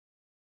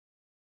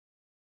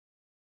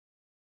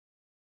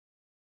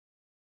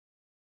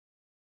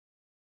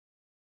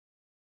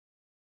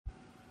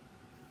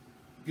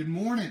Good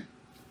morning.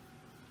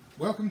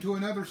 Welcome to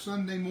another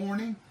Sunday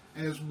morning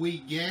as we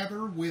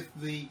gather with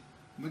the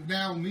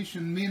McDowell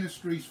Mission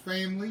Ministries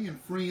family and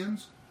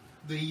friends,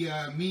 the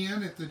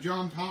men at the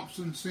John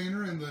Thompson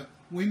Center and the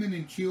women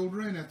and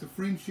children at the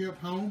Friendship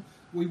Home.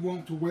 We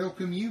want to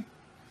welcome you.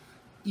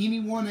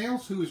 Anyone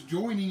else who is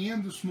joining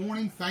in this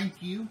morning,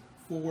 thank you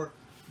for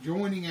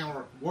joining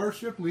our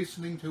worship,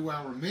 listening to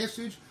our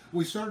message.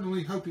 We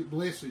certainly hope it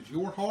blesses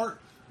your heart.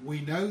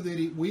 We know that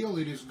it will.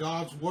 It is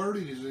God's Word.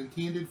 It is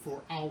intended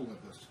for all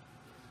of us.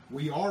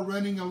 We are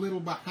running a little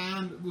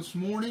behind this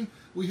morning.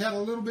 We had a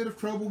little bit of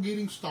trouble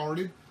getting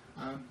started.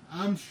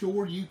 I'm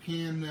sure you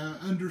can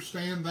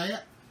understand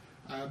that.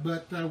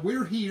 But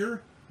we're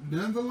here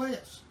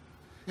nonetheless.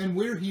 And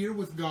we're here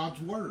with God's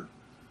Word.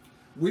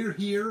 We're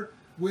here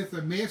with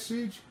a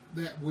message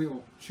that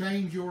will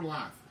change your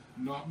life.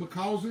 Not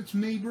because it's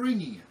me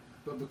bringing it,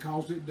 but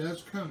because it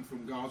does come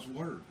from God's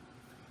Word.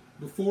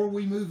 Before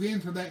we move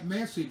into that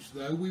message,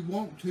 though, we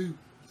want to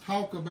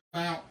talk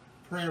about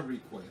prayer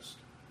requests.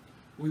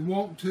 We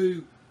want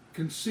to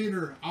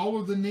consider all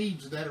of the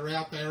needs that are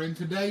out there, and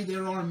today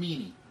there are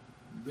many.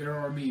 There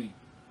are many.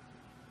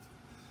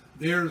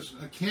 There's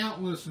a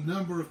countless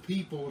number of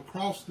people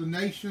across the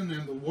nation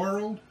and the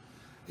world,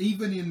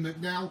 even in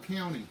McDowell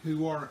County,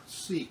 who are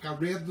sick. I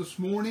read this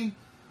morning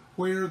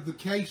where the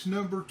case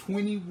number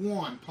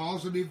 21,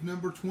 positive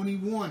number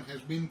 21,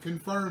 has been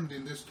confirmed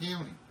in this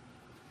county.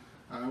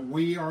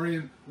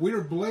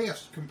 We're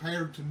blessed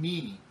compared to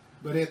many,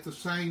 but at the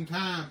same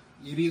time,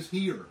 it is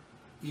here.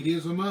 It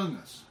is among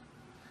us.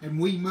 And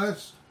we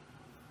must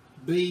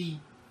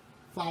be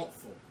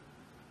thoughtful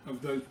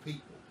of those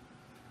people.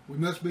 We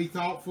must be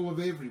thoughtful of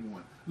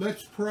everyone.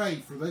 Let's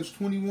pray for those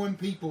 21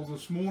 people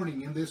this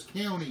morning in this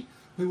county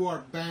who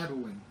are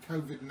battling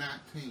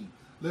COVID-19.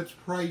 Let's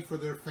pray for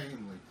their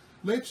family.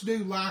 Let's do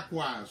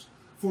likewise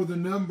for the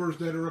numbers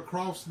that are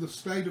across the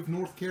state of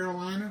North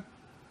Carolina.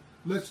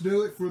 Let's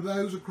do it for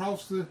those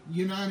across the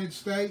United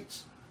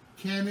States,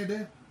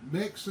 Canada,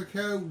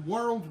 Mexico,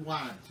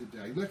 worldwide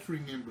today. Let's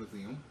remember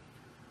them.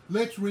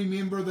 Let's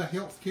remember the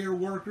healthcare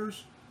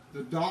workers,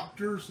 the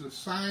doctors, the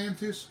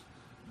scientists,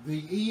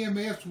 the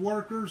EMS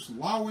workers,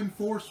 law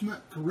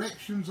enforcement,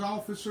 corrections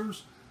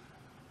officers,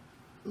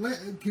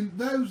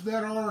 those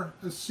that are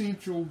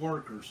essential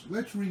workers.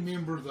 Let's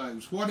remember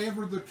those.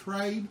 Whatever the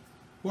trade,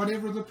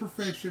 whatever the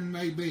profession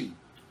may be,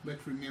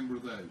 let's remember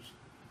those.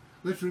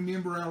 Let's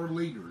remember our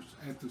leaders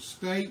at the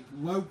state,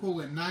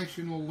 local, and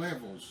national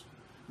levels.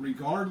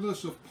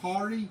 Regardless of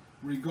party,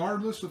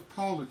 regardless of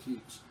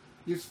politics,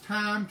 it's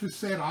time to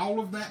set all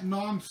of that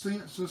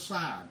nonsense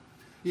aside.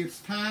 It's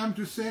time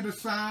to set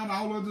aside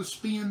all of the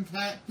spin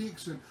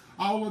tactics and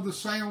all of the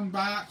sound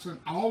bites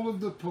and all of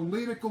the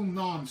political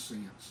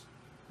nonsense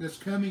that's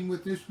coming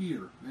with this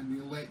year and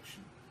the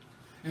election.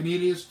 And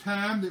it is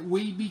time that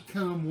we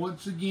become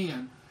once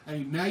again a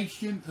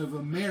nation of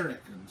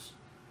Americans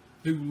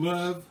who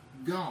love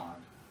God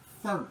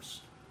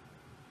first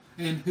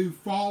and who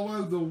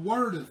follow the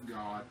Word of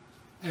God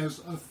as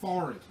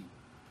authority.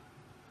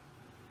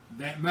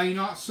 That may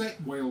not sit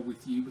well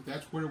with you, but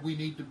that's where we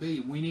need to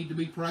be. We need to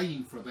be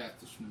praying for that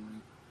this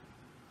morning.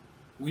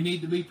 We need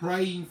to be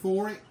praying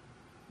for it.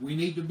 We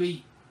need to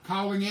be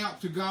calling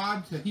out to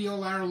God to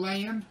heal our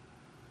land,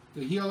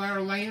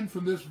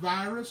 from this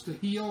virus, to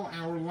heal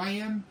our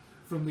land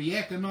from the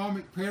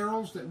economic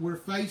perils that we're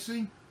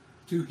facing,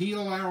 to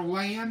heal our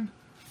land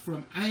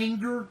from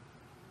anger,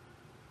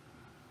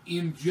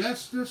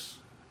 injustice,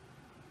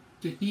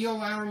 to heal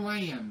our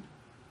land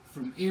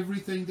from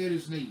everything that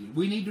is needed.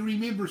 We need to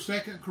remember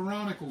 2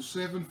 Chronicles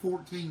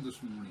 7:14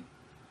 this morning,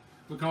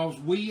 because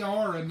we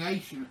are a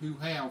nation who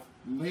have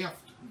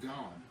left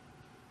God.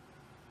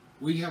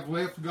 We have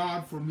left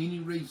God for many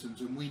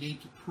reasons, and we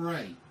need to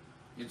pray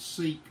and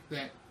seek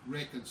that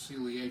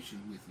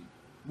reconciliation with Him.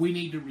 We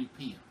need to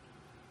repent.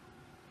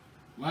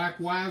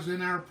 Likewise,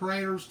 in our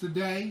prayers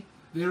today,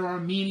 there are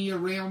many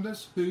around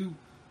us who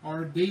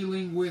are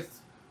dealing with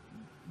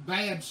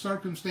bad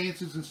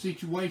circumstances and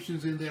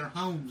situations in their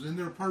homes, in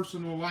their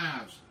personal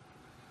lives.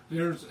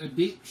 There's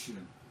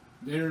addiction.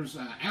 There's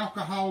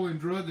alcohol and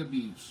drug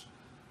abuse.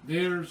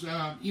 There's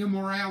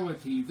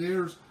immorality.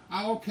 There's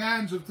all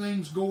kinds of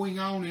things going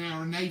on in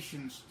our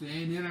nations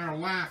and in our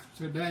life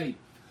today.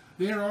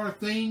 There are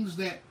things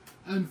that,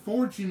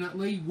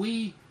 unfortunately,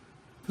 we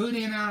put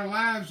in our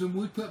lives and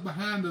we put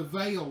behind a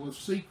veil of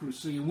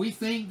secrecy. And we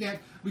think that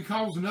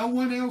because no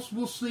one else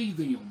will see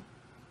them,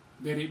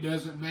 that it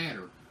doesn't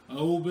matter.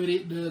 Oh, but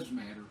it does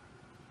matter.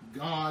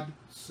 God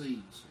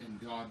sees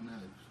and God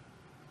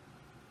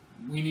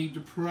knows. We need to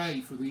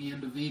pray for the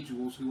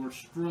individuals who are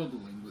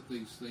struggling with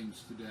these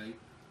things today.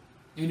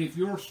 And if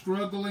you're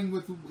struggling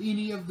with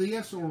any of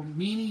this or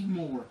many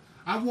more,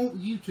 I want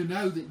you to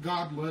know that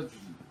God loves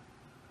you.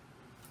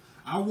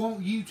 I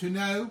want you to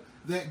know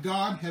that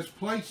God has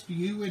placed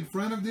you in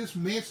front of this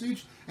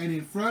message and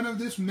in front of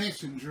this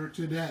messenger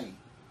today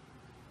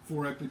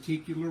for a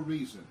particular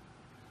reason,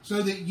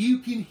 so that you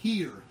can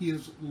hear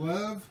His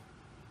love,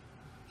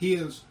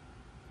 His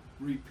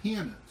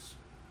repentance,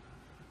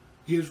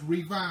 His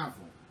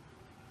revival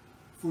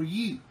for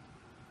you.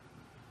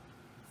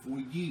 For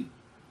you.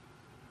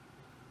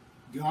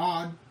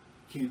 God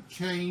can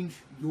change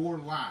your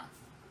life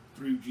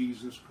through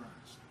Jesus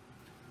Christ.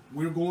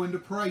 We're going to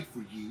pray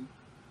for you.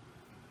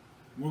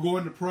 We're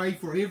going to pray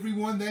for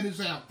everyone that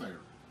is out there.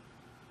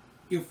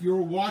 If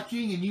you're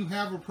watching and you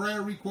have a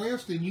prayer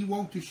request and you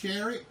want to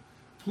share it,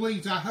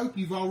 please, I hope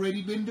you've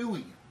already been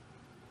doing it.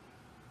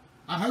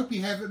 I hope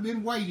you haven't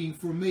been waiting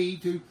for me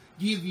to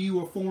give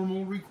you a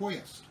formal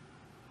request.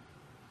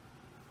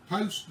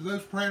 Post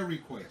those prayer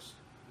requests.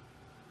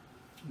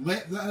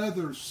 Let the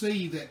others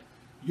see that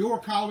you're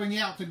calling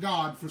out to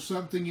God for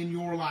something in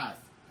your life.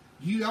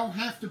 You don't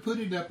have to put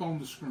it up on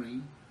the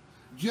screen.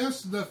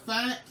 Just the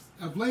fact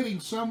of letting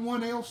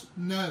someone else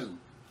know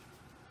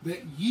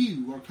that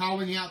you are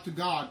calling out to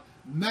God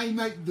may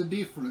make the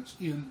difference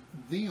in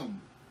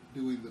them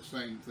doing the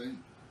same thing.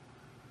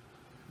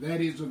 That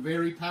is a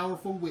very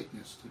powerful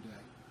witness today.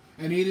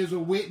 And it is a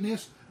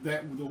witness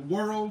that the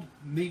world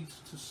needs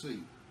to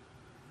see.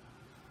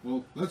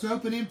 Well, let's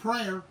open in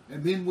prayer,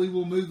 and then we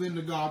will move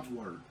into God's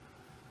Word.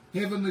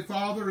 Heavenly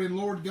Father and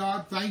Lord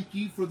God, thank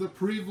you for the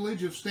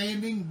privilege of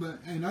standing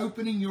and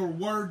opening your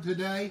Word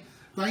today.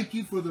 Thank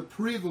you for the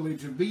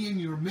privilege of being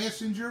your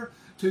messenger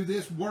to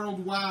this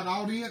worldwide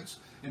audience.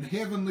 And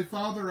Heavenly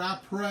Father, I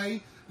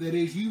pray that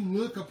as you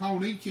look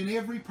upon each and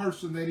every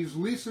person that is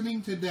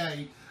listening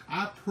today,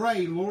 I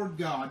pray, Lord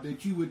God,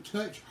 that you would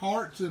touch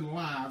hearts and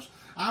lives.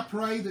 I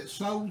pray that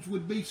souls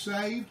would be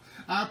saved.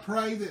 I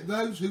pray that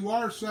those who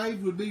are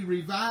saved would be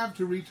revived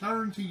to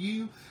return to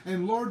you.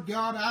 And Lord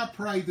God, I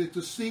pray that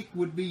the sick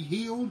would be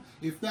healed,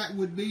 if that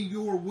would be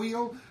your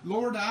will.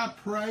 Lord, I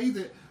pray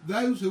that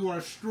those who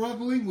are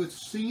struggling with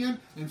sin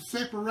and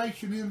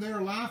separation in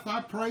their life,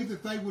 I pray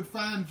that they would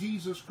find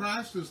Jesus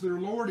Christ as their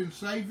Lord and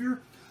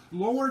Savior.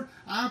 Lord,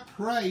 I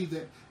pray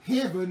that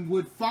heaven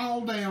would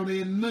fall down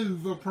and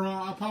move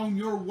upon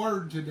your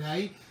word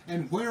today,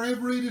 and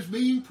wherever it is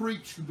being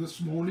preached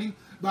this morning,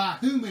 by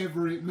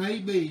whomever it may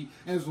be,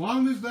 as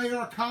long as they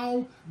are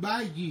called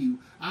by you,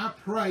 I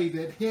pray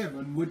that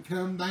heaven would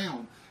come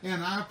down.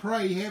 And I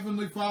pray,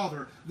 Heavenly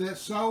Father, that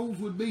souls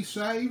would be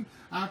saved.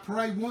 I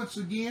pray once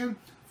again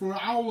for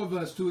all of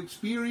us to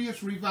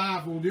experience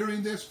revival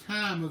during this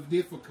time of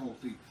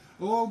difficulty.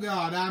 Oh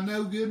God, I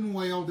know good and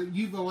well that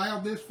you've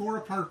allowed this for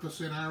a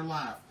purpose in our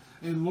life.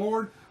 And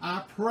Lord,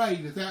 I pray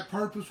that that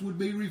purpose would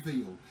be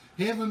revealed.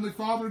 Heavenly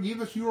Father, give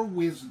us your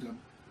wisdom.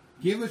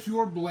 Give us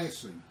your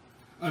blessing.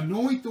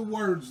 Anoint the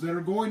words that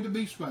are going to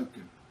be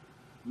spoken.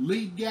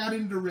 Lead, guide,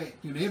 and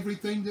direct in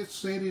everything that's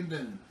said and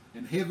done.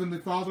 And Heavenly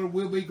Father,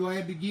 we'll be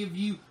glad to give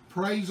you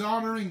praise,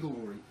 honor, and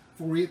glory.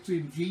 For it's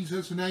in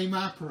Jesus' name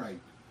I pray.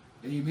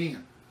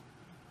 Amen.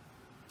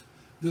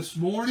 This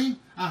morning,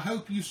 I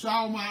hope you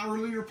saw my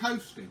earlier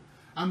posting.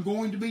 I'm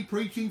going to be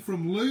preaching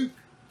from Luke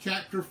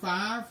chapter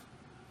 5,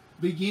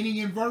 beginning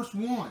in verse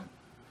 1.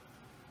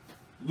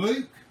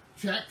 Luke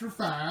chapter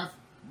 5,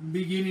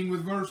 beginning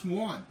with verse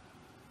 1.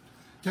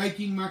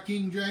 Taking my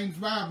King James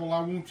Bible,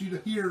 I want you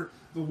to hear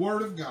the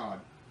Word of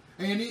God.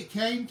 And it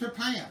came to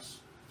pass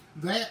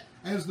that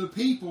as the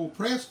people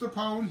pressed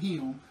upon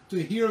him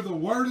to hear the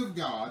Word of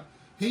God,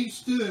 he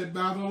stood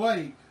by the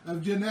lake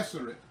of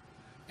Gennesaret,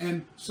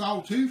 and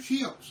saw two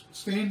ships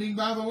standing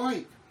by the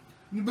lake.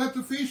 But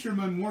the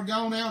fishermen were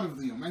gone out of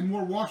them, and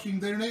were washing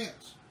their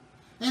nets.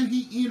 And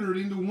he entered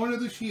into one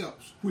of the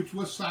ships, which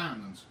was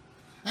Simon's,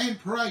 and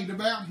prayed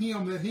about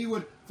him that he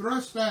would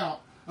thrust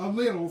out a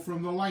little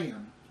from the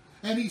land.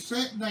 And he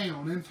sat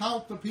down and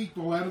taught the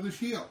people out of the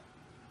ship.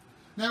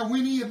 Now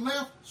when he had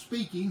left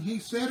speaking, he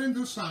said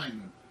unto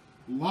Simon,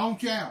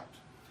 Launch out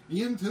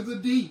into the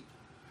deep,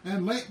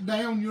 and let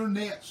down your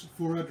nets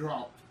for a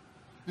draught.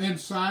 And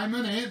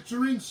Simon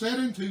answering said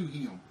unto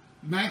him,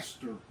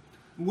 Master,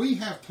 we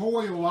have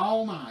toiled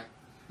all night,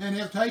 and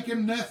have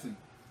taken nothing.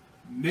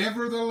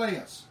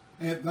 Nevertheless,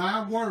 at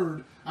thy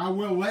word I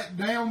will let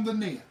down the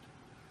net.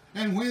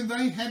 And when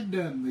they had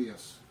done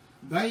this,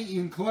 they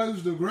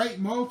enclosed a great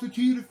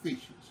multitude of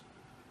fishes,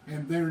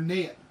 and their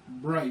net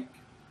brake.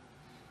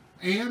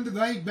 And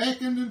they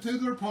beckoned unto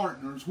their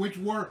partners, which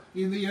were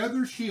in the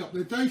other ship,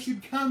 that they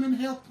should come and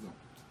help them.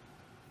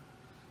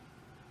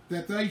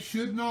 That they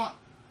should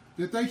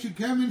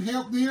come and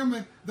help them,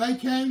 and they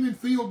came and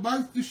filled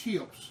both the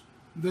ships,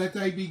 that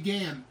they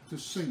began to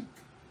sink.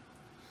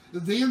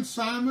 Then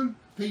Simon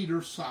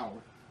Peter saw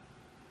it.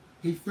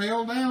 He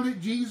fell down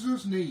at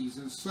Jesus' knees,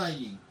 and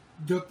saying,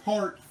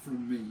 Depart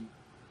from me,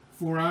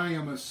 for I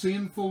am a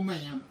sinful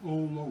man, O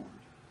Lord.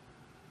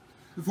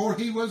 For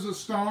he was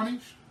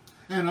astonished,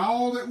 and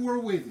all that were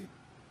with him,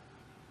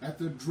 at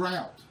the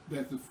draught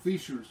that the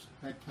fishers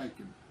had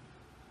taken.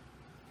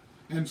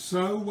 And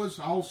so was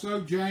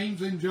also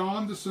James and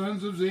John, the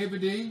sons of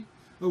Zebedee,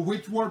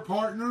 which were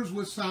partners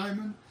with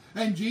Simon.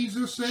 And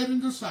Jesus said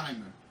unto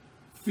Simon,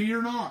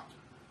 Fear not,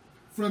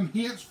 from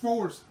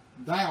henceforth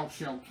thou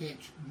shalt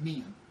catch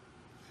men.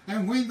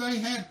 And when they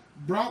had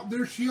brought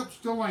their ships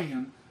to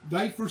land,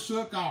 they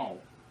forsook all,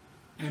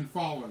 and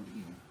followed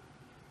him.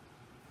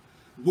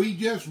 We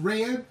just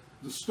read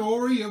the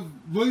story of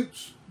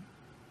Luke's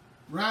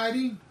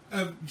writing,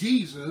 of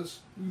Jesus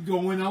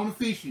going on a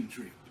fishing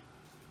trip.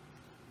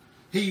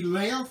 He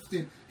left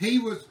and he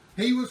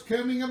was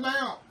coming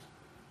about.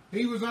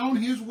 He was on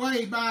his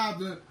way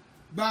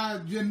by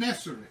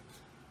Gennesaret.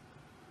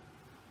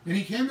 And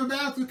he came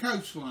about the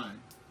coastline.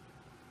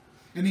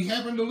 And he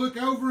happened to look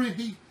over and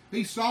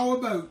he saw a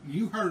boat. And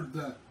you heard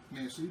the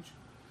message.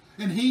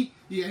 And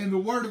in the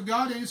Word of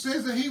God, and it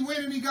says that he went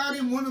and he got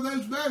in one of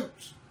those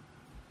boats.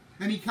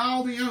 And he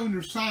called the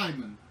owner,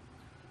 Simon,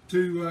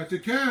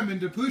 to come and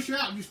to push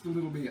out just a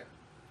little bit.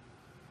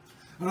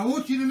 And I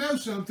want you to know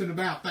something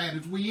about that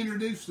as we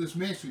introduce this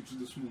message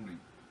this morning.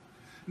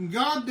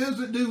 God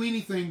doesn't do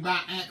anything by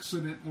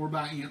accident or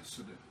by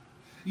incident.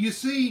 You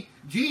see,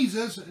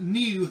 Jesus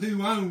knew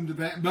who owned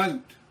that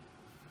boat.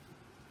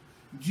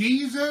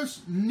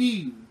 Jesus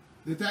knew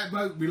that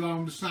boat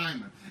belonged to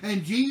Simon.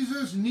 And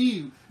Jesus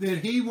knew that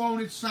he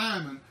wanted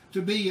Simon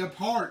to be a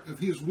part of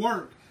his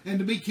work and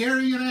to be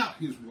carrying out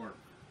his work.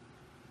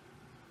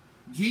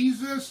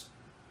 Jesus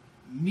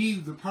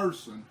knew the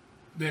person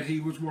that he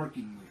was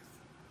working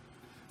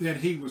with,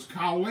 that he was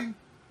calling,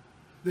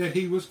 that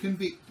he was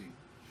convicting.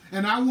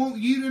 And I want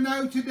you to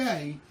know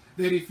today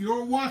that if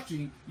you're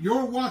watching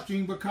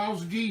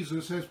because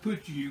Jesus has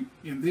put you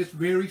in this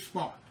very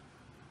spot.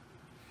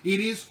 It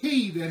is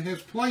he that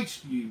has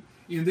placed you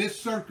in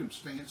this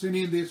circumstance and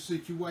in this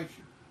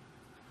situation.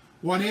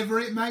 Whatever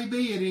it may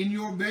be,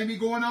 may be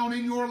going on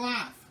in your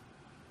life,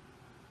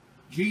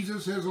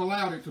 Jesus has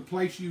allowed it to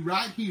place you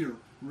right here,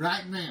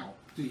 right now,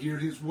 to hear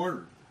his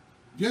word.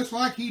 Just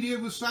like he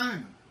did with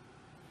Simon.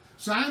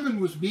 Simon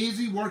was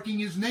busy working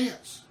his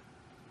nets.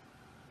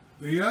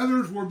 The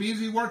others were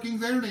busy working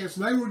their nets.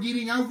 They were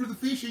getting over the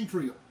fishing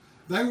trip.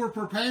 They were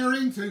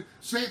preparing to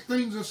set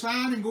things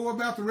aside and go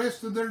about the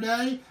rest of their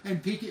day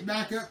and pick it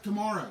back up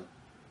tomorrow.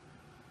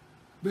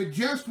 But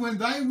just when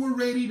they were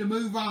ready to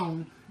move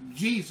on,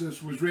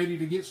 Jesus was ready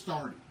to get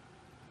started.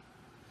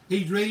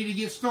 He's ready to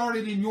get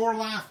started in your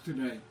life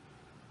today.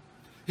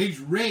 He's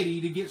ready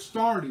to get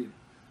started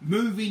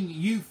moving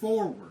you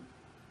forward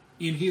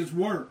in his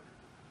work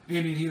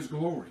and in his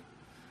glory.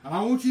 And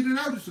I want you to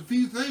notice a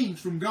few things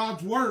from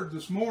God's Word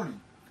this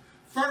morning.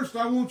 First,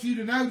 I want you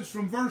to notice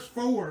from verse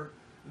 4,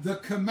 the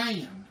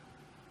command.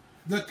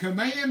 The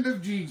command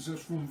of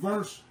Jesus from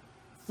verse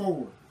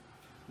 4.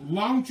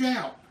 Launch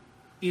out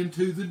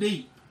into the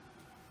deep.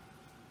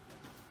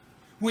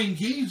 When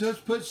Jesus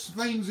puts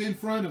things in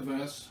front of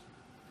us,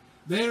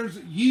 there's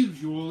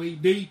usually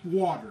deep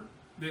water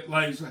that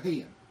lays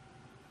ahead.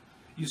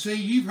 You see,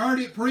 you've heard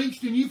it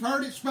preached and you've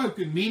heard it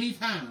spoken many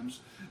times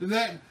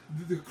that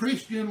the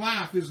Christian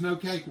life is no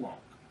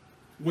cakewalk.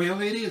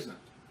 Well, it isn't.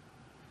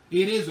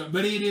 It isn't,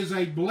 but it is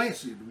a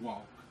blessed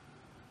walk.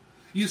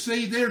 You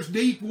see, there's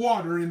deep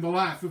water in the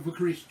life of a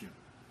Christian.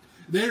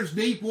 There's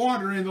deep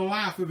water in the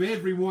life of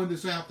everyone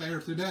that's out there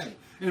today.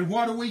 And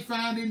what do we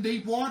find in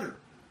deep water?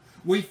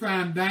 We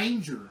find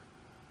danger.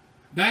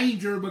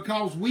 Danger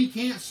because we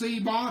can't see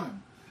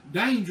bottom.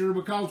 Danger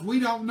because we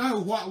don't know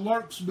what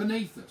lurks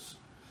beneath us.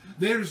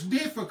 There's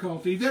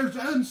difficulty, there's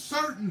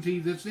uncertainty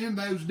that's in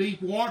those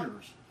deep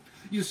waters.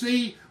 You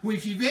see,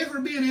 if you've ever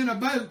been in a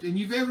boat and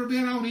you've ever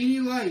been on any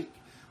lake,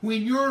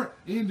 when you're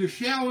in the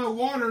shallow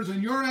waters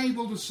and you're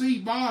able to see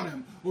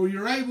bottom, or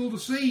you're able to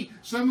see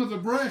some of the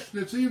brush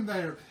that's in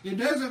there, it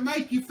doesn't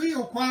make you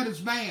feel quite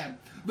as bad.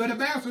 But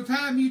about the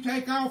time you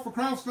take off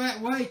across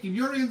that lake and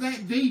you're in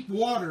that deep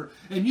water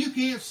and you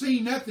can't see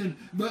nothing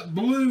but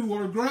blue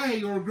or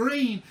gray or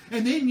green,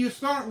 and then you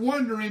start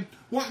wondering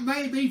what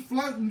may be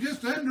floating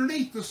just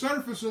underneath the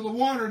surface of the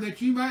water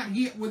that you might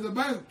hit with a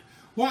boat.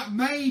 What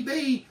may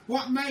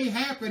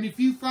happen if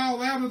you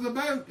fall out of the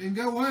boat and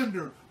go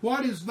under?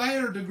 What is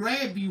there to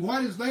grab you?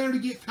 What is there to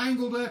get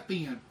tangled up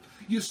in?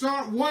 You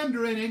start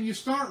wondering and you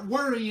start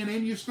worrying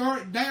and you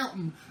start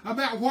doubting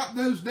about what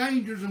those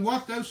dangers and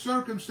what those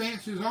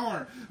circumstances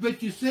are.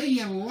 But you see,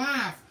 in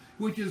life,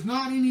 which is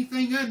not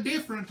anything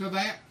undifferent to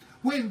that,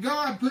 when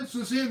God puts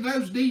us in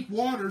those deep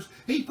waters,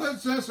 he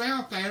puts us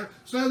out there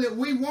so that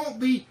we won't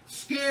be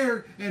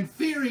scared and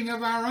fearing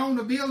of our own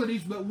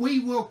abilities, but we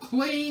will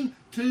cling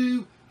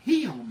to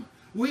him.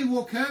 We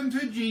will come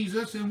to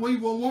Jesus and we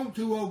will want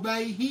to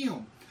obey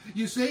him.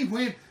 You see,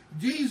 when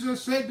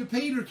Jesus said to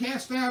Peter,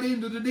 cast out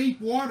into the deep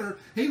water,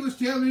 he was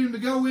telling him to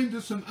go into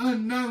some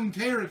unknown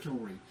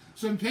territory.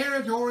 Some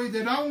territory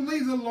that only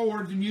the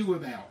Lord knew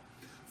about.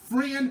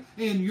 Friend,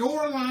 in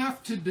your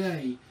life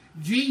today,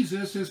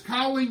 Jesus is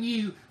calling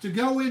you to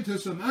go into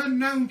some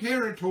unknown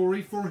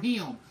territory for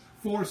him.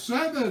 For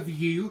some of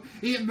you,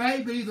 it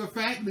may be the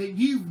fact that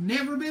you've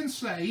never been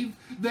saved,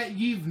 that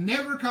you've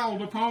never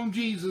called upon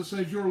Jesus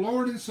as your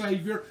Lord and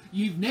Savior.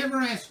 You've never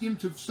asked him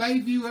to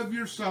save you of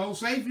your soul,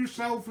 save your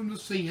soul from the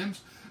sins,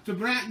 to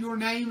write your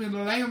name in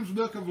the Lamb's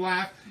Book of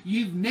Life.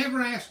 You've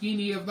never asked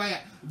any of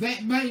that.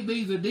 That may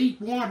be the deep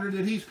water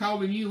that he's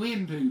calling you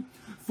into.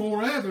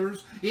 For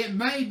others, it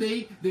may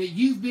be that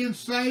you've been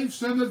saved,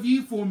 some of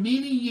you, for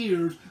many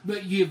years,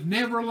 but you've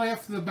never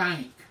left the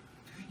bank.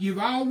 You've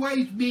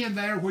always been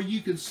there where you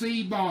can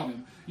see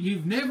bottom.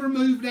 You've never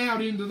moved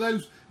out into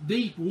those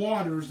deep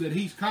waters that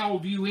he's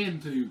called you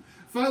into.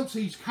 Folks,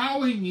 He's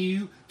calling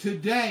you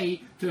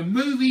today to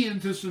move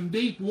into some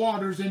deep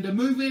waters, and to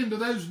move into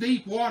those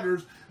deep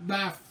waters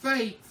by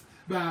faith,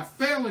 by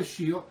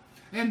fellowship,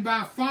 and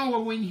by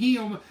following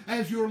Him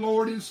as your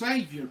Lord and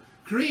Savior.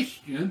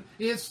 Christian,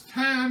 it's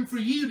time for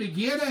you to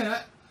get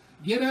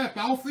up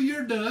off of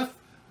your duff,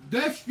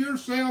 dust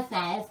yourself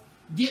off,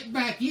 get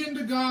back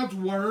into God's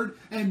Word,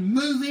 and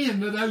move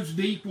into those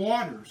deep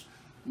waters.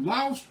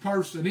 Lost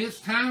person,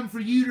 it's time for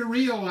you to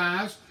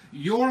realize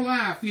your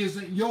life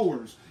isn't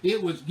yours.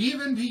 It was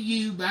given to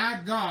you by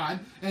God,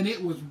 and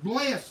it was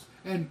blessed,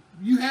 and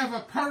you have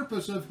a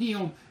purpose of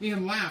Him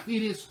in life.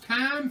 It is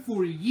time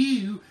for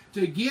you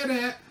to get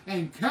up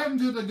and come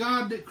to the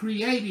God that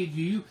created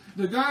you,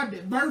 the God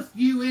that birthed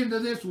you into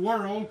this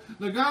world,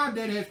 the God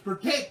that has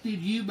protected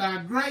you by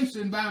grace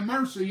and by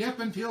mercy up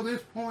until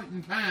this point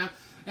in time.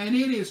 And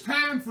it is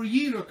time for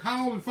you to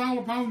call and fall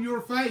upon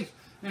your faith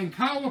and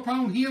call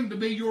upon Him to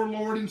be your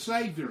Lord and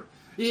Savior.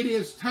 It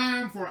is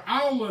time for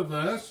all of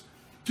us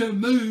to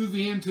move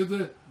into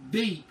the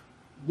deep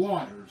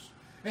waters.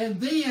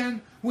 And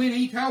then, when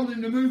He told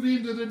him to move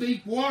into the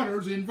deep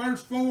waters, in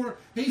verse 4,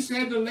 He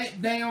said to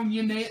let down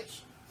your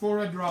nets for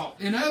a draught.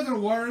 In other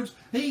words,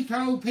 He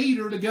told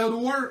Peter to go to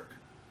work.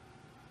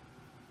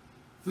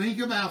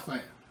 Think about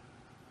that.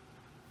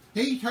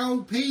 He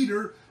told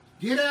Peter,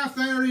 get out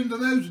there into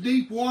those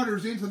deep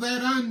waters, into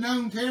that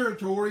unknown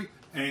territory,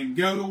 and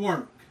go to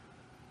work.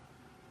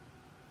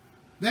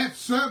 That's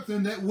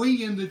something that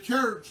we in the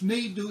church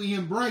need to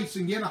embrace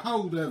and get a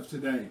hold of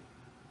today.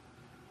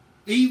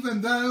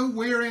 Even though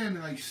we're in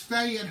a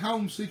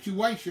stay-at-home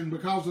situation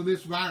because of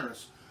this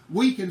virus,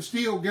 we can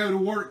still go to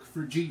work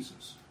for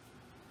Jesus.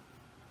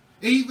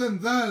 Even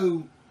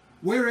though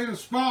we're in a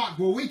spot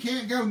where we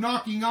can't go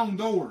knocking on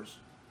doors,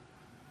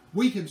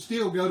 we can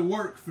still go to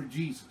work for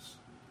Jesus.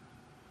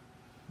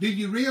 Do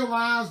you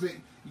realize that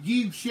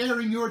you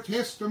sharing your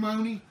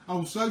testimony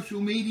on social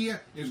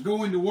media is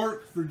going to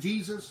work for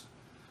Jesus?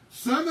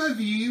 Some of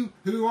you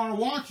who are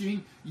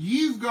watching,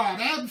 you've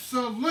got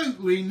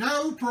absolutely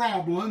no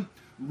problem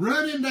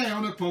running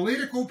down a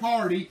political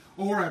party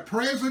or a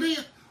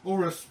president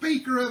or a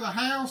Speaker of the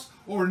House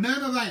or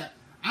none of that.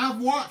 I've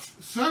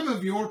watched some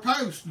of your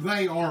posts.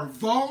 They are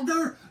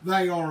vulgar,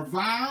 they are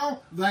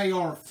vile, they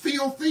are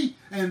filthy,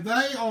 and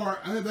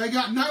they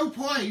got no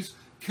place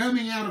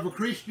coming out of a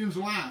Christian's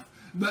life.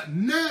 But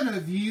none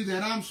of you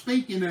that I'm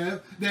speaking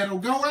of that'll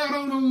go out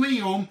on a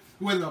limb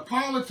with a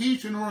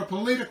politician or a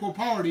political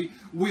party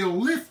will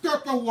lift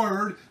up a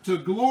word to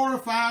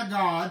glorify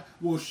God,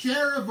 will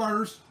share a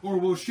verse, or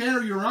will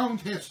share your own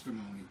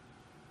testimony.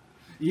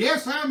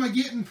 Yes, I'm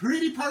getting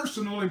pretty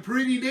personal and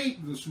pretty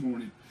deep this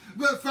morning.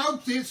 But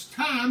folks, it's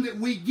time that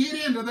we get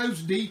into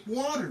those deep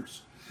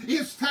waters.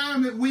 It's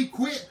time that we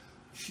quit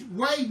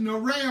wading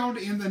around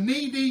in the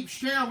knee-deep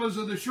shallows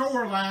of the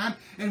shoreline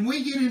and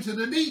we get into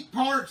the deep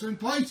parts and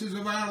places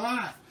of our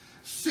life.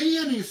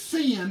 Sin is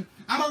sin.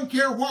 I don't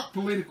care what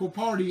political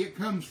party it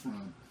comes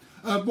from.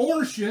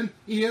 Abortion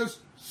is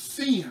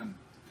sin.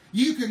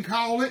 You can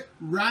call it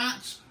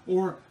rights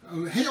or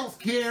health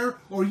care,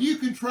 or you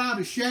can try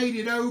to shade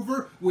it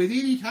over with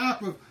any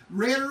type of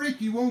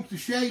rhetoric you want to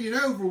shade it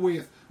over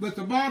with. But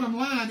the bottom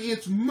line,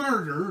 it's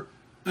murder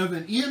of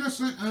an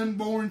innocent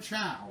unborn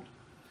child.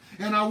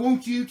 And I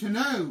want you to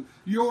know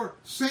your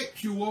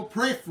sexual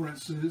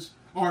preferences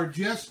are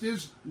just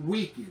as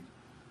wicked.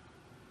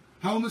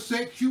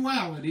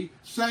 Homosexuality,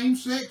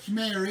 same-sex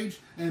marriage,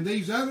 and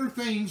these other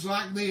things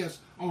like this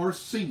are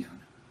sin.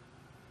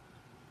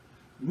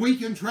 We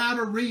can try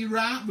to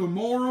rewrite the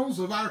morals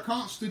of our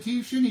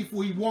Constitution if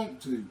we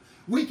want to.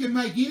 We can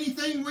make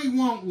anything we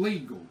want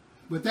legal,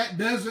 but that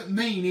doesn't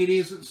mean it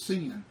isn't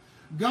sin.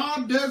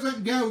 God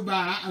doesn't go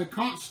by a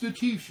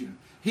constitution.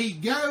 He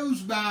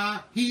goes by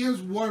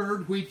His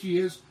word, which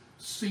is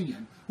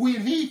sin.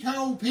 When He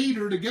told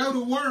Peter to go to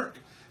work,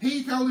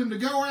 He told him to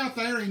go out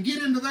there and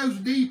get into those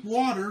deep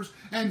waters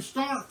and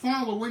start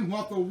following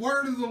what the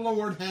word of the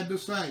Lord had to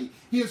say.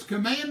 His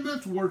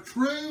commandments were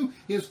true.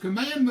 His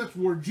commandments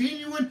were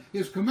genuine.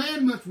 His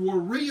commandments were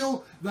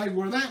real. They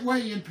were that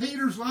way in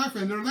Peter's life,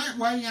 and they're that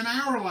way in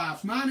our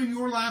lives, mine and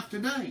your life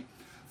today.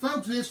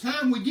 Folks, it's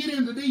time we get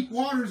into deep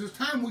waters. It's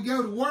time we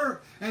go to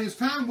work. And it's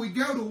time we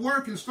go to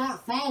work and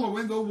start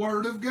following the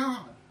Word of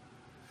God.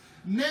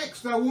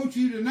 Next, I want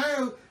you to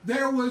know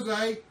there was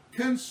a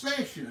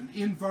concession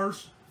in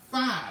verse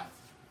 5.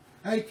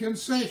 A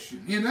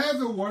concession. In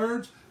other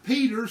words,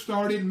 Peter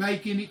started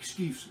making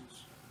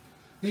excuses.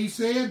 He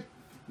said,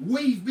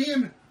 we've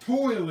been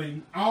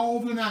toiling all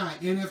the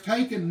night and have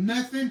taken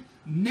nothing.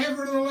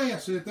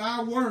 Nevertheless, at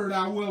thy word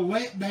I will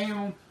let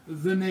down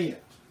the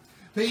net.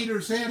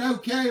 Peter said,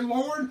 okay,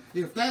 Lord,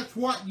 if that's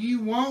what you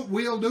want,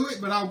 we'll do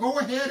it, but I'll go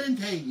ahead and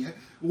tell you,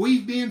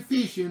 we've been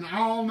fishing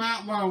all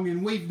night long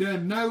and we've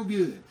done no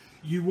good.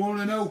 You want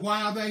to know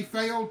why they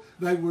failed?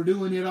 They were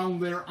doing it on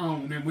their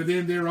own and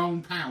within their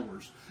own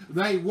powers.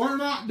 They were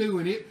not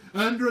doing it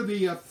under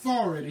the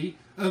authority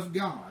of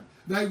God.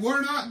 They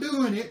were not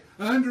doing it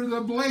under the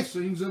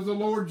blessings of the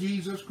Lord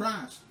Jesus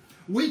Christ.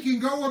 We can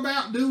go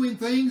about doing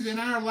things in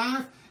our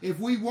life if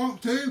we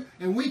want to,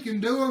 and we can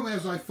do them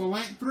as a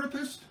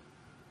philanthropist.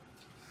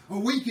 Or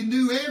we can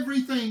do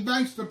everything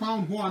based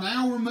upon what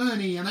our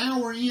money and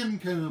our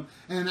income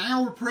and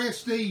our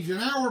prestige and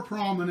our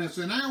prominence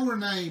and our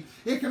name.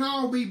 It can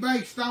all be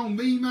based on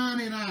me, mine,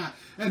 and I.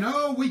 And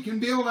we can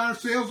build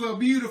ourselves a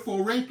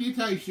beautiful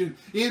reputation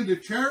in the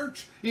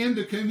church, in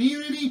the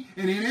community,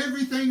 and in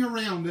everything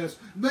around us.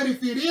 But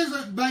if it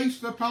isn't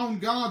based upon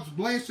God's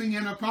blessing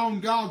and upon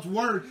God's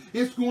word,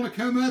 it's going to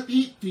come up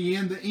empty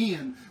in the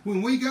end.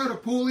 When we go to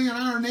pull in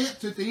our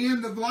nets at the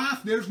end of life,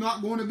 there's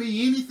not going to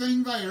be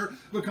anything there,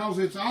 because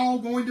it's all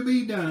going to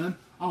be done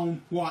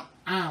on what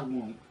I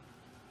want.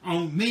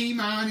 On me,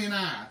 mine, and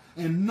I.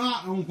 And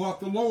not on what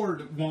the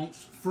Lord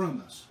wants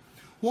from us.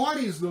 What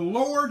is the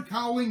Lord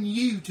calling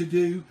you to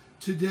do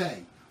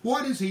today?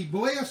 What has He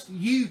blessed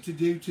you to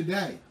do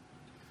today?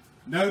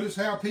 Notice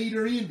how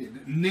Peter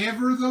ended.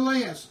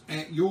 Nevertheless,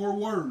 at your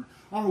word.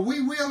 Are we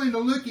willing to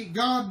look at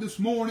God this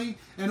morning,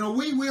 and are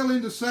we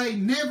willing to say,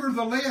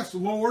 nevertheless,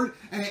 Lord,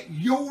 at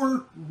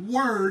your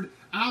word,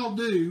 I'll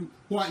do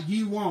what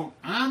you want.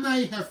 I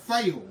may have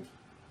failed.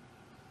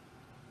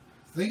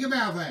 Think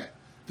about that.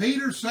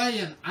 Peter's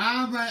saying,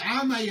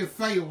 I may have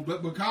failed,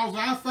 but because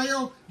I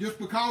failed, just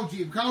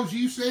because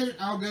you said it,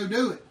 I'll go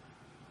do it.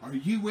 Are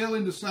you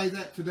willing to say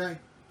that today?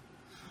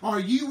 Are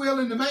you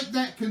willing to make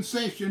that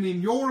concession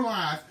in your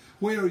life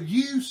where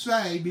you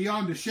say,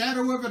 beyond a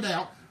shadow of a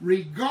doubt,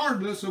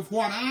 regardless of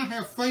what I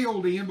have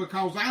failed in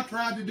because I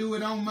tried to do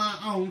it on my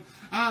own,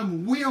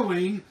 I'm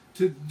willing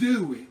to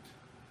do it.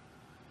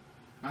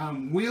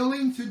 I'm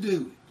willing to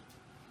do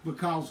it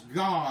because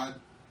God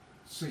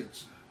said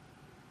so.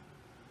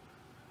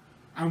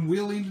 I'm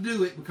willing to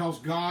do it because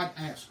God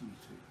asked me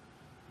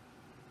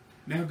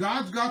to. Now,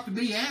 God's got to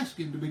be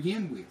asking to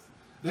begin with.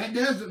 That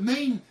doesn't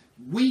mean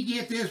we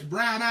get this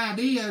bright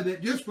idea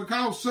that just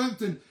because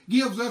something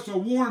gives us a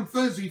warm,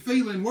 fuzzy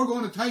feeling, we're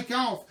going to take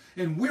off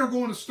and we're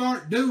going to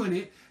start doing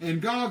it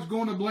and God's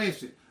going to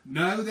bless it.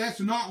 No,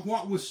 that's not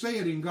what was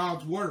said in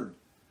God's Word.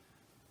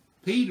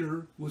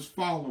 Peter was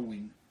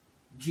following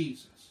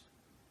Jesus.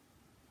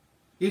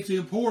 It's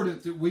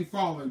important that we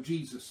follow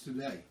Jesus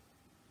today.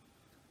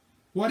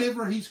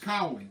 Whatever He's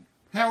calling,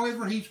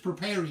 however He's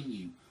preparing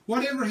you,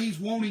 whatever He's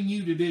wanting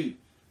you to do,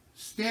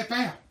 step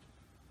out.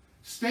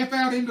 Step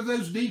out into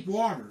those deep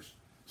waters.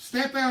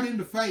 Step out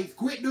into faith.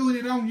 Quit doing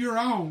it on your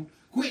own.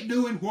 Quit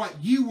doing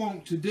what you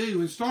want to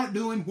do and start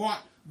doing what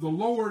the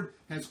Lord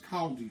has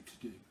called you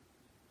to do.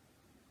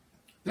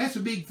 That's a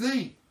big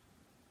thing.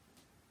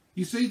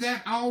 You see,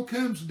 that all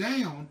comes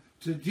down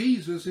to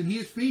Jesus and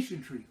His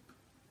fishing trip.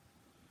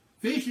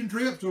 Fishing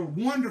trips are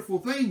wonderful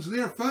things.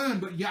 They're fun,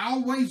 but you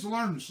always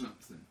learn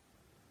something.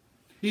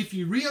 If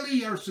you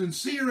really are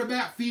sincere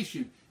about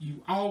fishing,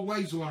 you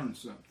always learn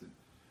something.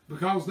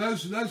 Because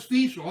those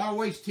fish will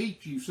always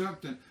teach you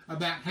something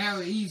about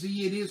how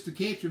easy it is to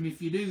catch them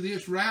if you do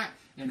this right,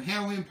 and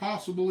how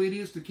impossible it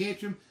is to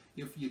catch them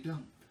if you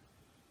don't.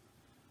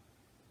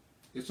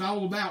 It's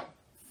all about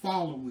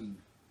following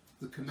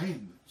the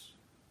commandments.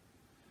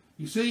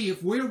 You see,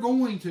 if we're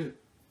going to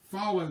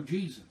follow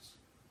Jesus,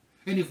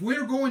 and if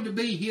we're going to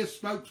be His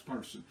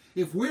spokesperson,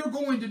 if we're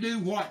going to do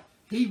what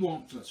He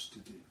wants us to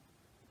do,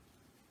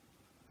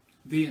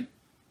 then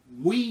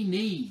we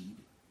need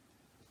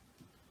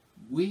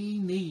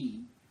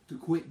to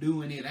quit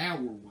doing it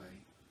our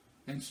way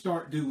and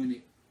start doing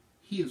it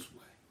His way.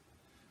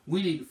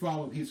 We need to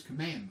follow His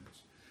commandments.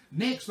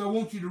 Next, I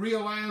want you to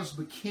realize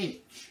the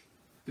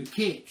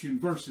catch in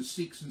verses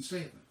 6 and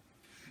 7.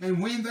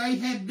 And when they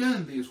had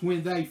done this,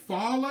 when they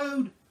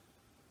followed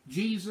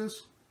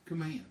Jesus'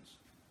 commands,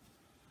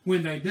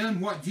 when they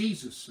done what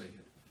Jesus said,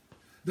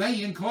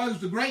 they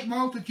enclosed a great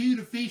multitude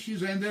of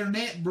fishes, and their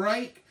net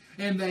brake,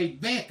 and they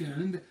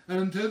beckoned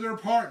unto their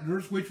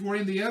partners which were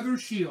in the other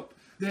ship,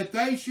 that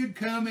they should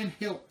come and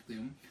help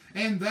them.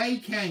 And they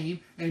came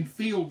and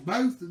filled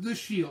both the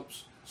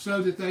ships,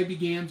 so that they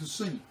began to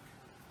sink.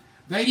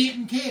 They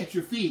didn't catch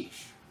a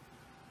fish.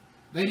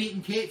 They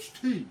didn't catch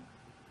two.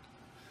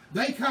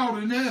 They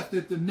caught enough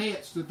that the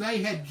nets that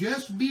they had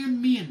just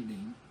been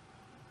mending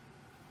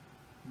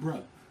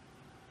broke.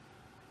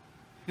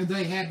 And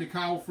they had to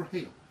call for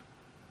help.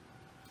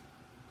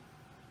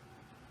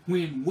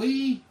 When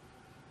we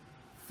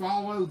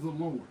follow the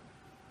Lord,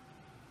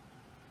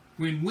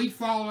 when we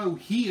follow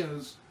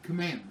His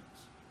commandments,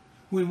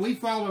 when we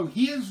follow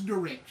His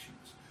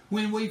directions,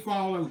 when we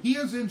follow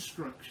His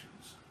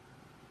instructions,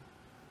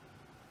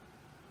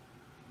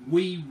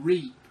 we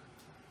reap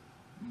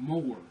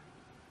more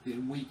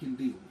than we can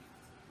deal with.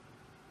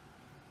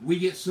 We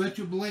get such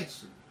a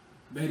blessing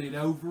that it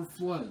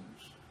overflows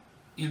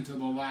into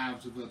the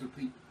lives of other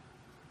people.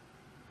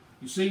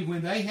 You see,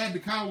 when they had to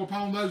call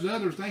upon those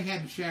others, they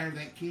had to share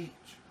that catch.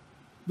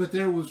 But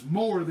there was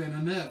more than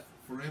enough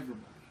for everybody.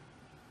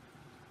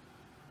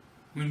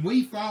 When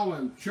we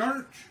follow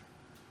church,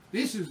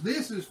 this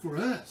is for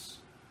us.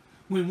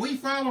 When we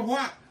follow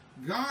what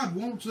God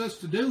wants us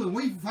to do, and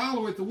we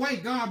follow it the way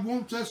God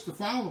wants us to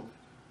follow it,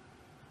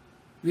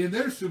 then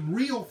there's some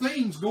real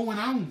things going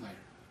on there.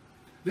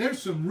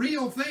 There's some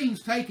real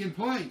things taking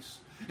place.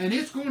 And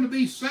it's going to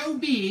be so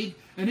big,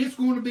 and it's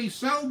going to be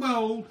so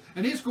bold,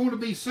 and it's going to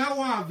be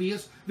so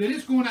obvious that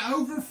it's going to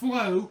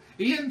overflow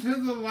into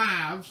the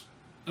lives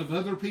of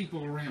other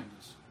people around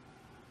us.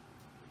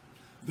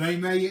 They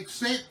may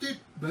accept it,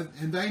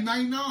 and they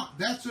may not.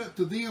 That's up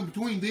to them,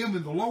 between them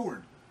and the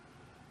Lord.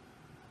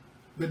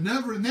 But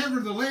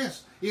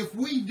nevertheless, if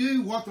we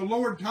do what the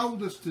Lord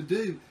told us to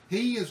do,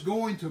 He is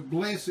going to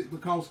bless it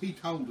because He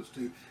told us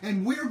to.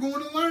 And we're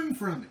going to learn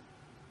from it.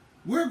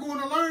 We're going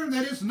to learn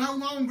that it's no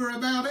longer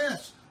about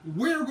us.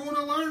 We're going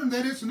to learn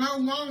that it's no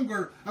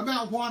longer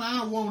about what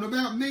I want,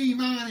 about me,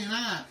 mine, and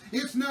I.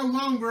 It's no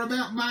longer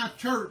about my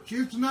church.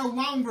 It's no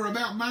longer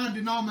about my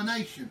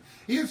denomination.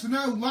 It's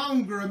no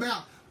longer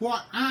about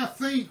what I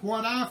think,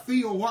 what I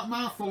feel, what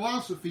my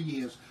philosophy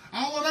is.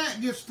 All of that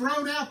gets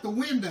thrown out the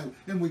window,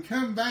 and we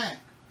come back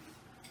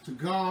to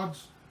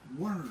God's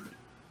Word.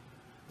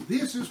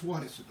 This is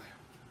what it's about.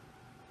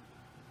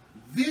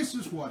 This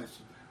is what it's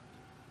about.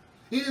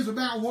 It is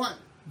about what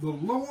the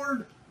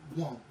Lord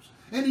wants.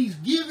 And He's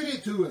given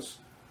it to us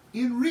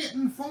in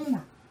written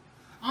form.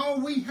 All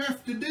we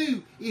have to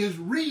do is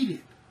read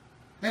it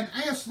and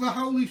ask the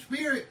Holy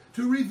Spirit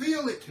to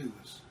reveal it to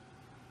us.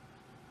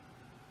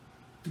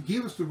 To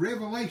give us the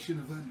revelation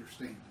of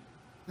understanding.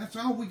 That's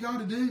all we got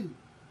to do.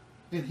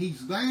 And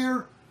He's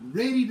there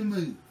ready to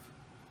move.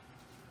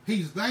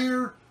 He's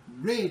there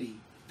ready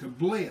to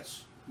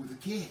bless with a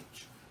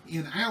catch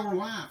in our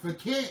life. A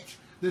catch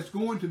that's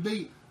going to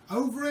be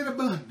over and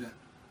abundant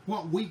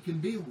what we can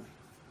deal with.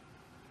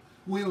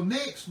 Well,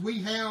 next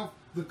we have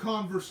the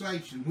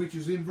conversation, which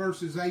is in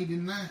verses 8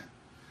 and 9.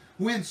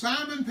 When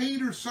Simon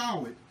Peter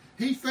saw it,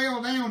 he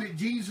fell down at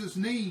Jesus'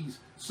 knees,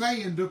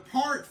 saying,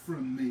 "Depart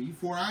from me,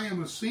 for I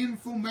am a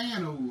sinful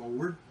man, O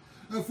Lord."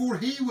 For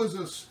he was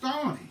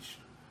astonished,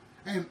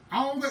 and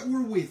all that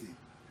were with him,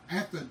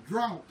 at the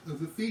draught of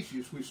the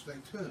fishes which they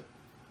took.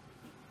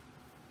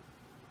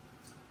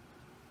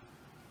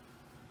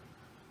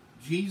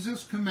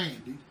 Jesus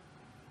commanded.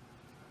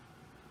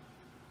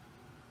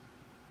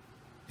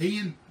 He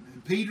and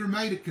Peter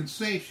made a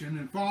concession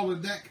and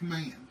followed that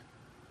command.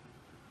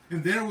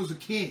 And there was a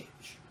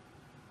catch.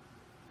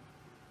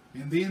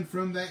 And then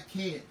from that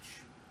catch,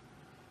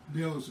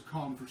 there was a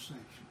conversation.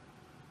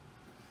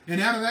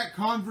 And out of that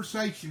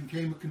conversation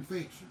came a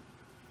confession.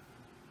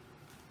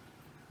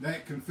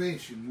 That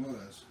confession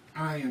was,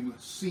 "I am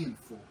a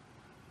sinful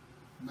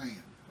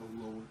man, O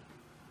Lord.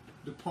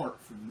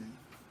 Depart from me."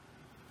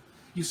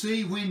 You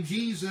see, when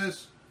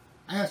Jesus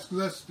asks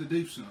us to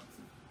do something,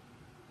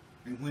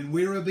 and when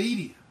we're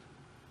obedient,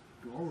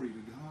 glory to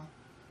God,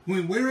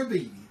 when we're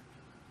obedient,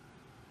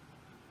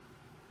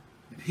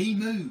 and He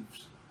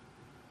moves,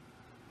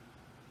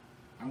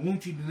 I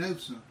want you to know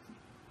something.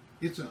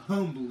 It's a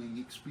humbling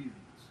experience.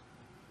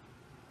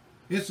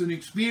 It's an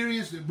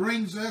experience that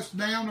brings us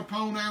down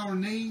upon our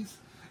knees,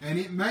 and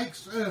it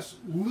makes us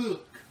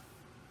look.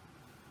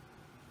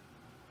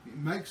 It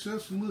makes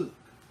us look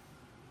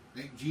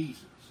at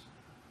Jesus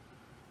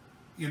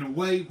in a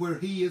way where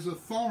He is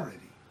authority,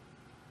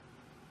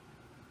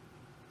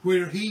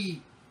 where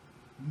He's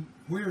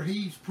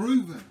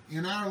proven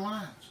in our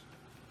lives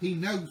He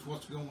knows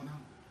what's going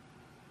on.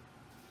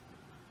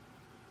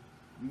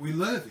 We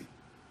love Him.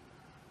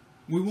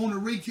 We want to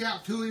reach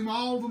out to Him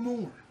all the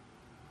more.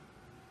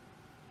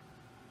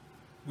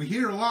 We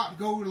hear a lot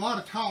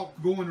of talk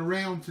going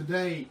around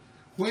today.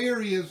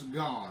 Where is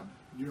God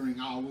during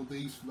all of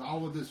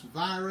this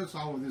virus,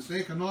 all of this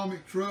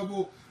economic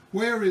trouble?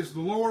 Where is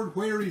the Lord?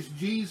 Where is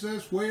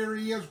Jesus? Where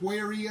He is?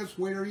 Where He is?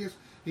 Where He is?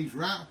 He's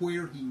right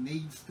where He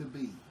needs to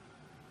be.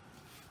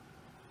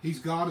 He's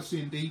got us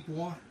in deep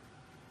water.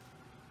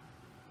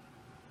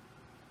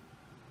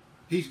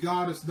 He's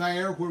got us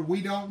there where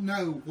we don't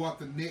know what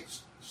the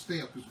next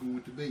step is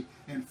going to be.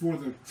 And for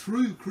the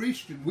true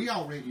Christian, we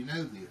already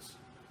know this.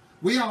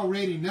 We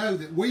already know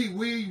that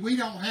we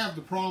don't have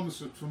the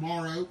promise of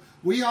tomorrow.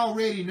 We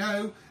already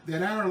know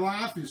that our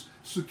life is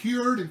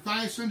secured and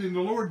fastened in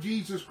the Lord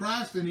Jesus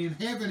Christ and in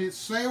heaven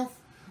itself.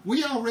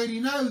 We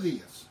already know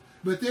this.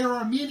 But there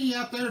are many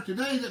out there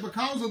today that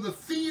because of the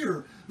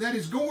fear that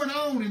is going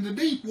on in the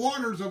deep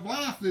waters of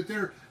life that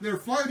they're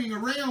floating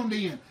around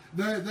in,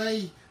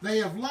 they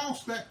have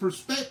lost that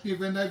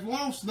perspective and they've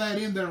lost that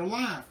in their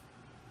life.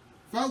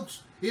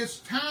 Folks, it's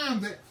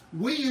time that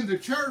we in the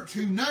church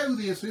who know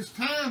this, it's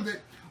time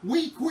that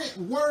we quit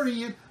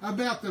worrying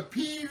about the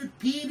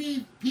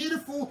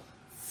pitiful,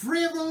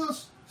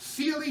 frivolous,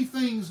 silly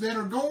things that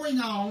are going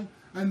on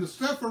and the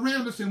stuff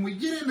around us, and we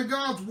get into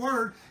God's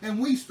Word and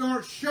we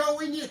start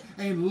showing it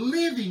and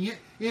living it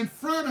in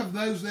front of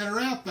those that are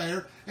out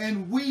there,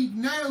 and we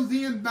know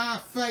then by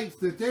faith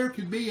that there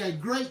could be a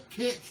great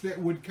catch that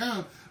would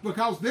come,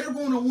 because they're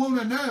going to want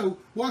to know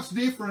what's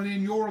different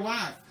in your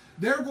life.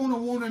 They're going to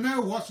want to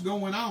know what's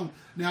going on.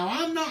 Now,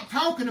 I'm not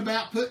talking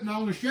about putting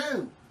on a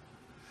show.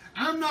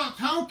 I'm not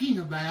talking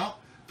about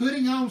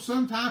putting on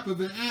some type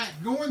of an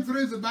act, going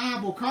through the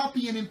Bible,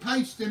 copying and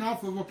pasting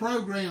off of a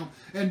program,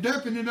 and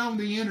dumping it on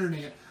the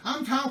internet.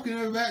 I'm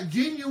talking about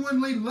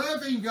genuinely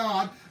loving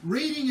God,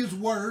 reading His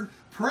Word,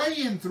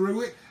 praying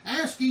through it,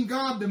 asking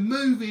God to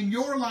move in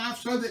your life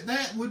so that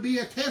that would be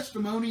a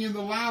testimony in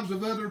the lives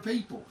of other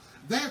people.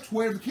 That's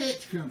where the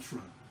catch comes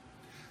from.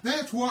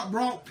 That's what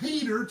brought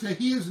Peter to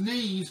his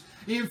knees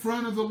in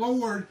front of the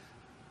Lord,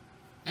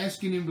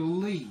 asking Him to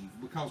leave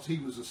because he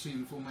was a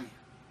sinful man.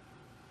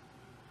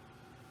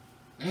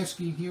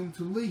 Asking Him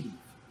to leave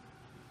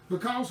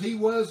because he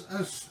was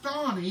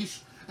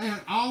astonished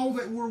at all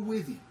that were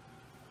with him.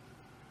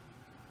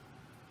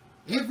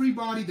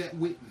 Everybody that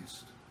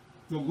witnessed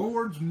the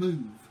Lord's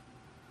move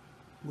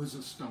was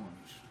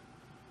astonished.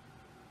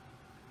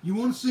 You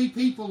want to see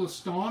people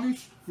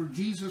astonished for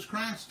Jesus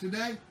Christ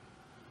today?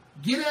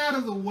 Get out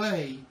of the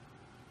way.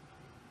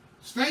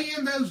 Stay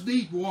in those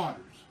deep waters.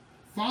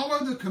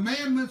 Follow the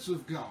commandments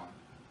of God.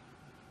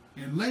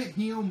 And let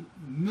Him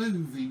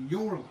move in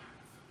your life.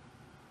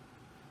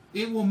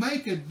 It will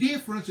make a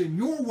difference in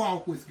your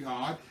walk with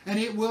God, and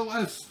it will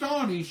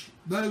astonish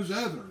those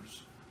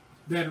others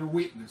that are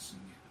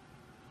witnessing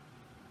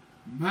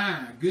it.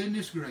 My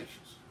goodness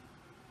gracious.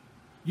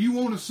 You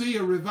want to see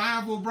a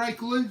revival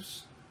break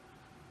loose?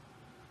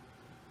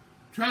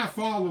 Try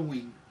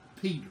following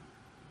Peter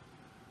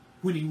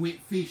when he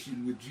went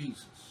fishing with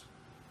Jesus.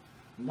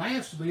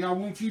 Lastly, I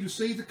want you to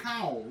see the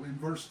call in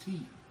verse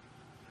 10.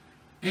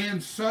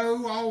 And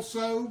so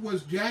also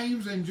was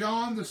James and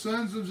John, the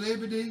sons of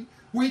Zebedee,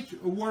 which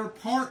were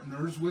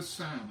partners with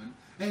Simon.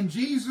 And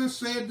Jesus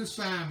said to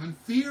Simon,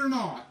 Fear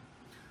not,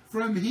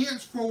 from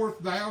henceforth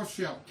thou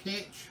shalt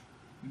catch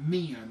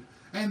men.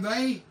 And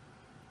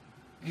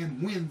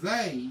when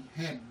they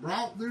had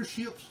brought their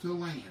ships to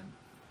land,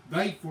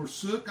 they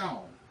forsook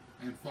all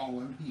and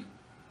followed Him.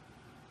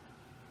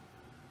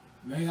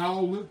 They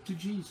all looked to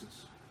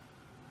Jesus.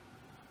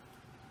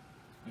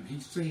 And He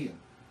said,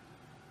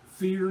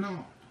 Fear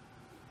not.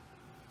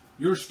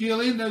 You're still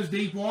in those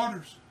deep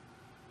waters.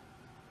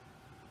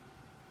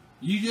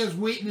 You just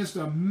witnessed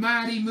a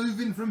mighty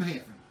moving from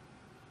heaven.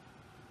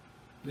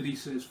 But He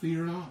says,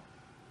 Fear not.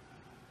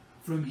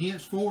 From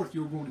henceforth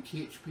you're going to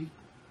catch people.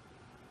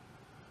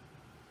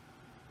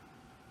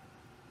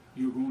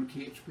 You're going to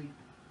catch people.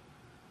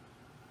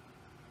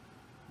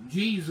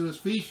 Jesus'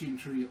 fishing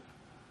trip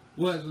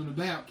wasn't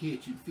about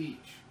catching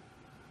fish.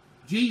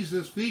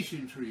 Jesus'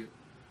 fishing trip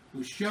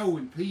was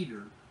showing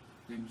Peter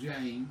and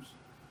James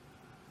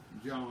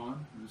and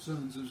John, the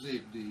sons of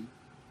Zebedee,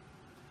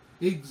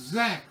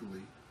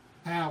 exactly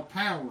how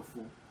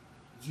powerful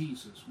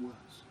Jesus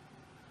was,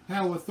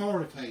 how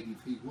authoritative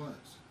He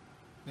was,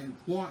 and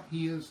what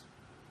His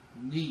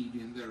need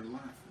in their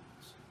life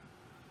was.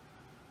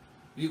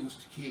 It was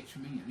to catch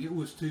men. It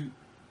was to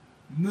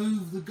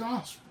move the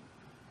gospel.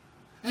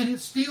 And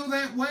it's still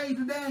that way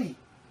today.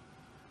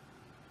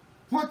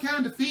 What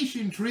kind of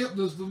fishing trip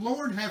does the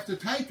Lord have to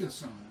take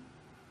us on?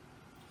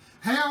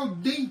 How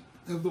deep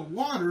of the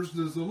waters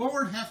does the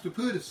Lord have to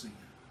put us in?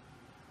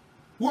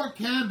 What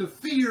kind of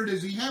fear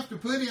does He have to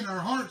put in our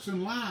hearts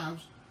and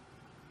lives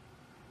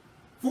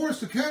for us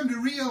to come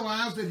to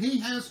realize that He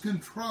has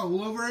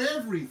control over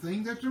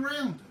everything that's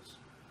around us?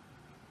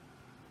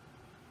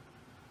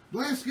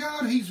 Bless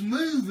God, He's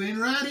moving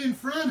right in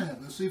front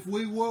of us if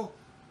we will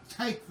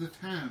take the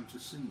time to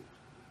see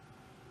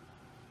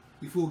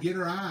it. If we'll get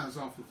our eyes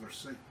off of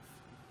ourselves.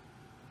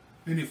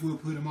 And if we'll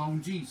put them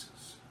on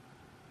Jesus.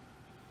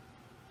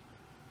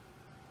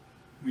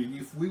 And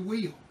if we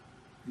will,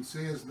 He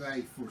says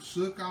they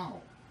forsook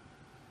all.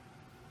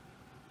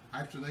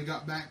 After they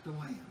got back to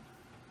land,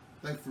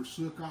 they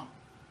forsook all.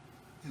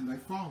 And they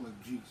followed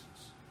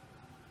Jesus.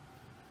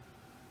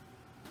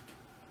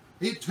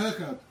 It took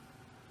a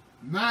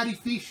mighty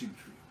fishing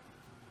trip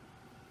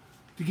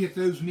to get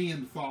those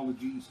men to follow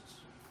Jesus.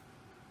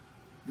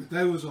 But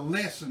there was a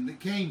lesson that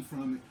came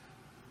from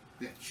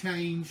it that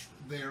changed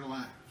their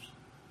lives.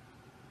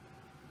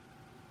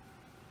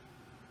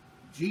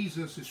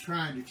 Jesus is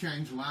trying to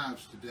change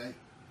lives today.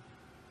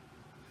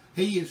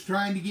 He is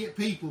trying to get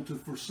people to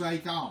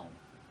forsake all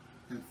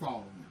and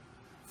follow Him.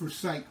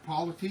 Forsake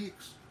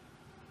politics.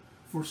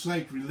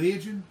 Forsake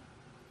religion.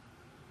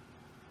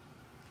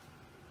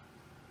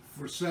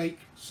 Forsake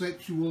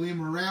sexual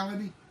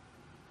immorality.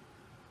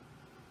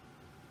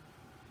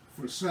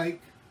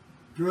 Forsake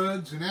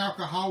drugs and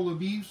alcohol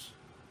abuse.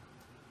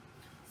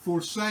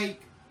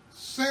 Forsake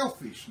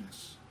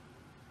selfishness,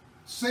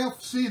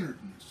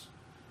 self-centeredness,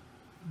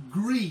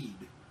 greed.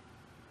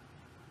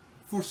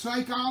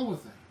 Forsake all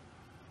of that.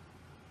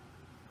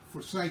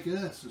 Forsake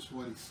us is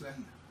what He's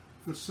saying.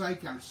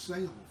 Forsake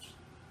ourselves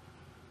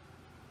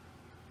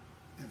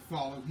and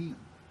follow Him.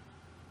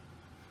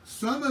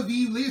 Some of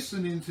you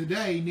listening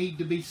today need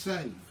to be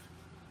saved.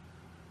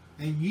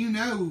 And you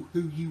know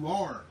who you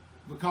are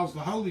because the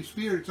Holy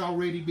Spirit's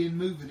already been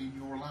moving in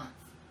your life.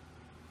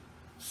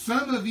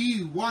 Some of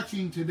you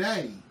watching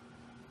today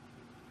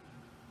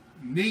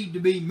need to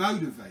be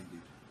motivated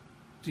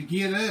to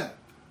get up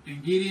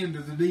and get into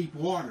the deep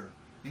water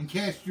and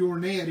cast your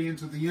net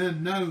into the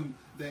unknown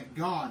that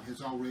God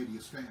has already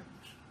established.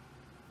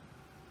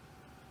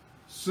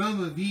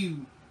 Some of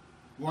you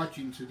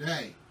watching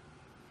today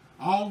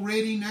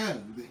already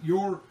know that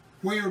you're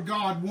where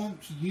God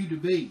wants you to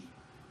be,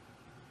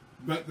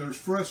 but there's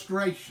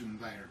frustration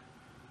there.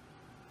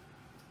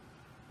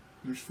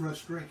 There's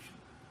frustration.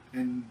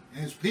 And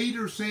as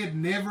Peter said,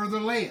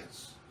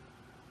 nevertheless,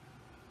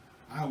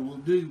 I will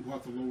do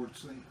what the Lord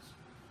says.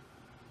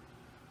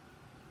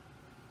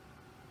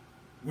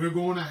 We're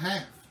going to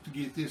have to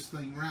get this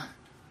thing right.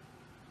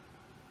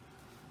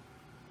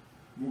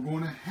 We're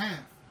going to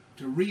have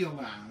to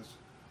realize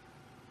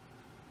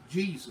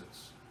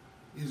Jesus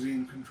is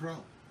in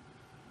control.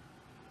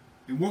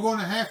 And we're going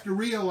to have to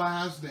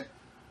realize that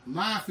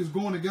life is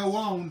going to go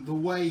on the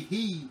way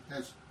He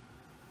has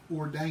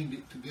ordained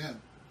it to go.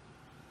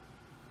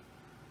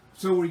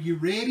 So are you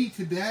ready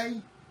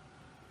today?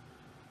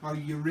 Are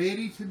you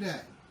ready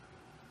today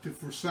to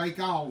forsake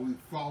all and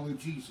follow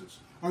Jesus?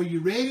 Are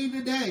you ready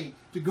today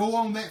to go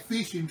on that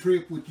fishing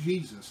trip with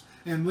Jesus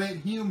and let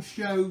Him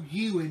show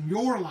you in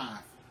your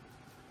life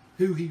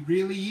who He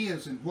really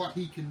is and what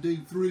He can do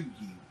through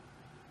you?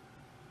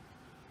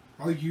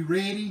 Are you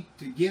ready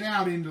to get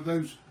out into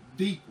those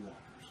deep waters?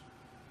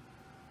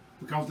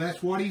 Because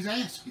that's what He's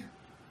asking.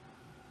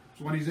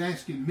 That's what He's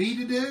asking me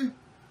to do.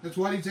 That's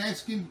what He's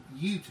asking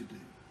you to do.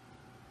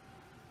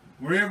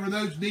 Wherever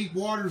those deep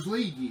waters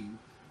lead you,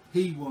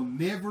 He will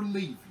never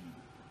leave you.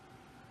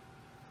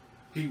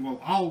 He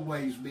will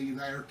always be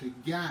there to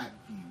guide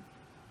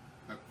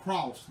you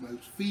across those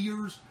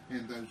fears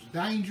and those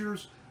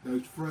dangers,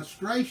 those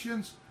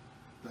frustrations,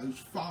 those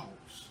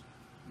faults,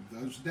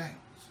 and those doubts.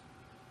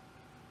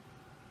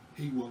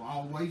 He will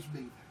always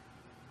be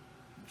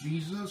there.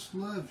 Jesus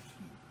loves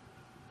you.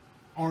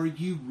 Are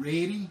you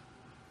ready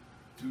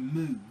to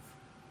move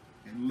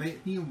and let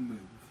Him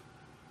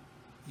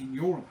move in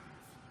your life?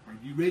 Are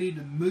you ready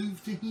to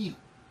move to Him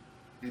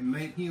and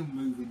let Him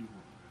move in your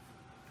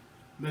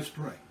life? Let's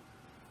pray.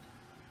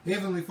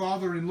 Heavenly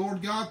Father and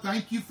Lord God,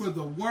 thank you for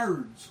the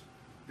words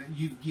that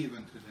you've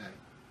given today.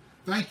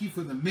 Thank you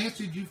for the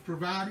message you've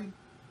provided.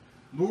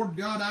 Lord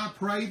God, I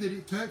pray that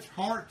it touch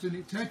hearts and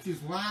it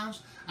touches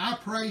lives. I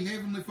pray,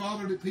 Heavenly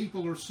Father, that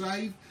people are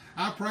saved.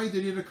 I pray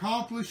that it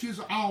accomplishes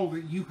all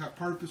that you have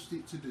purposed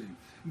it to do.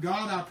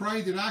 God, I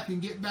pray that I can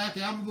get back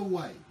out of the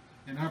way,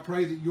 and I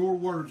pray that your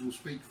words will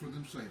speak for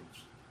themselves.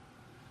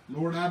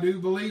 Lord, I do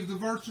believe the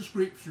verse of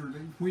Scripture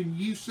that when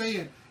you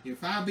said,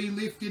 if I be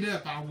lifted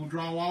up, I will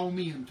draw all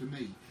men to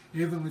me.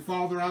 Heavenly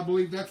Father, I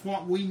believe that's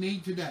what we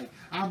need today.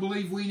 I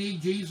believe we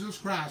need Jesus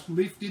Christ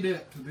lifted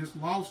up to this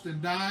lost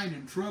and dying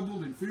and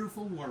troubled and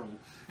fearful world.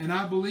 And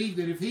I believe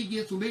that if He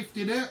gets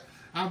lifted up,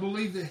 I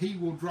believe that He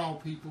will draw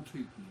people to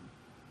Him.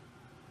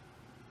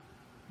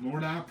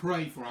 Lord, I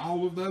pray for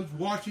all of those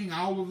watching,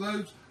 all of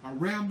those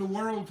around the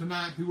world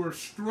tonight who are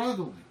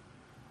struggling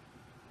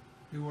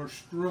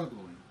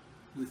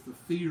with the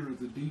fear of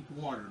the deep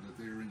water that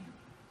they're in.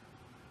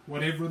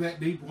 Whatever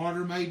that deep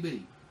water may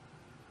be,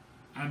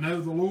 I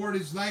know the Lord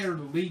is there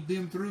to lead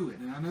them through it.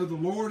 And I know the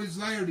Lord is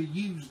there to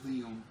use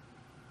them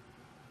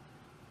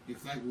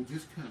if they will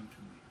just come to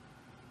me.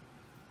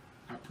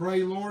 I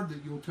pray, Lord,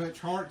 that you'll touch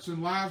hearts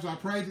and lives. I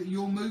pray that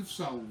you'll move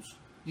souls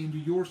into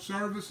your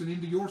service and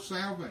into your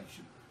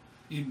salvation.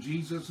 In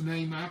Jesus'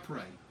 name I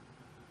pray.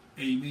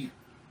 Amen.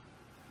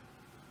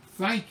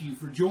 Thank you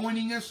for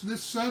joining us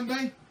this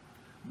Sunday.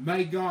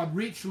 May God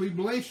richly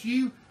bless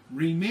you.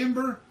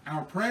 Remember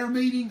our prayer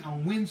meeting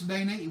on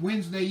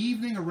Wednesday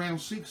evening around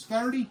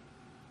 6:30.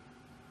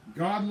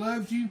 God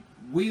loves you.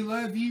 We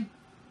love you.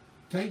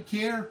 Take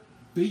care.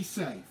 Be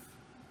safe.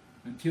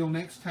 Until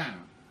next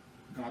time,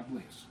 God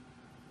bless.